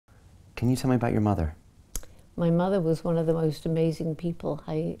Can you tell me about your mother? My mother was one of the most amazing people.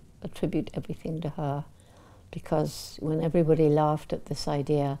 I attribute everything to her, because when everybody laughed at this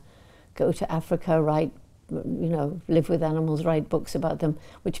idea, go to Africa, write, you know, live with animals, write books about them,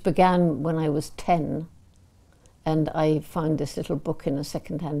 which began when I was 10. And I found this little book in a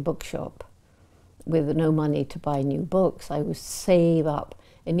second-hand bookshop with no money to buy new books. I would save up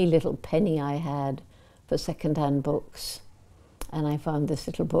any little penny I had for second-hand books. And I found this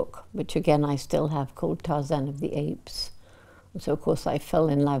little book, which again I still have, called Tarzan of the Apes. And so of course I fell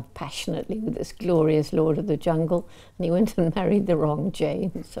in love passionately with this glorious Lord of the Jungle, and he went and married the wrong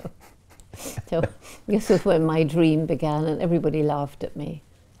Jane. So this was when my dream began, and everybody laughed at me.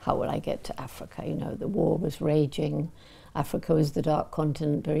 How will I get to Africa? You know, the war was raging. Africa was the dark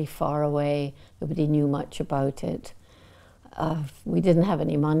continent, very far away. Nobody knew much about it. We didn't have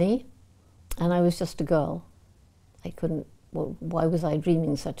any money, and I was just a girl. I couldn't, well, why was I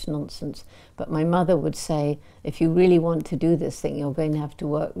dreaming such nonsense? But my mother would say, if you really want to do this thing, you're going to have to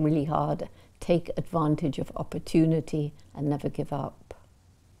work really hard, take advantage of opportunity, and never give up.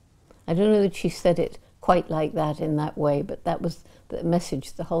 I don't know that she said it quite like that in that way, but that was the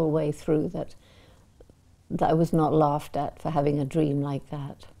message the whole way through, that I was not laughed at for having a dream like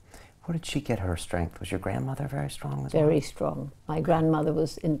that. Where did she get her strength? Was your grandmother very strong as well? Very strong. My grandmother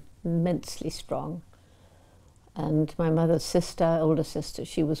was immensely strong. And my mother's sister, older sister,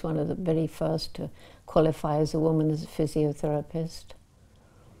 she was one of the very first to qualify as a woman as a physiotherapist.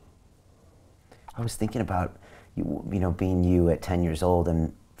 I was thinking about, you know, being you at 10 years old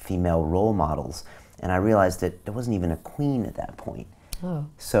and female role models, and I realized that there wasn't even a queen at that point. Oh.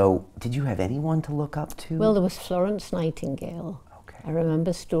 So did you have anyone to look up to? Well, there was Florence Nightingale. Okay. I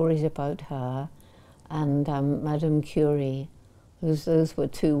remember stories about her, and Madame Curie. Those were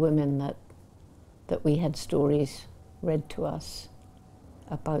two women that we had stories read to us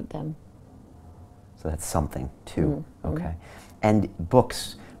about them. So that's something too. Okay. And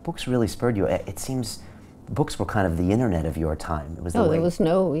books really spurred you. It seems books were kind of the internet of your time. It was the way. There was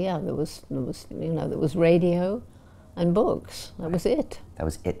no, yeah, there was, you know, there was radio and books. That was it. That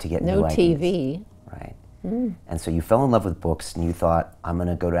was it to get no new ideas. TV. Right. And so you fell in love with books, and you thought, I'm going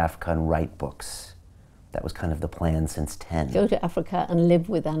to go to Africa and write books. That was kind of the plan since 10. Go to Africa and live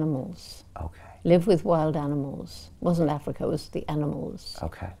with animals. Okay. Live with wild animals. It wasn't Africa, it was the animals.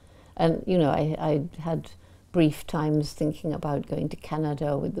 Okay. And, you know, I had brief times thinking about going to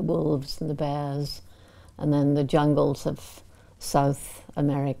Canada with the wolves and the bears, and then the jungles of South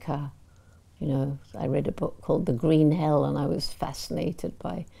America. You know, I read a book called The Green Hell, and I was fascinated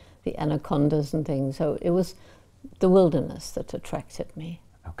by the anacondas and things. So it was the wilderness that attracted me.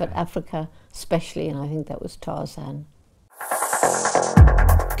 Okay. But Africa especially, and I think that was Tarzan.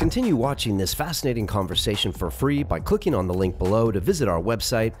 Continue watching this fascinating conversation for free by clicking on the link below to visit our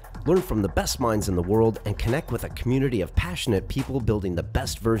website, learn from the best minds in the world, and connect with a community of passionate people building the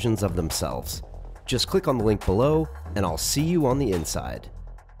best versions of themselves. Just click on the link below, and I'll see you on the inside.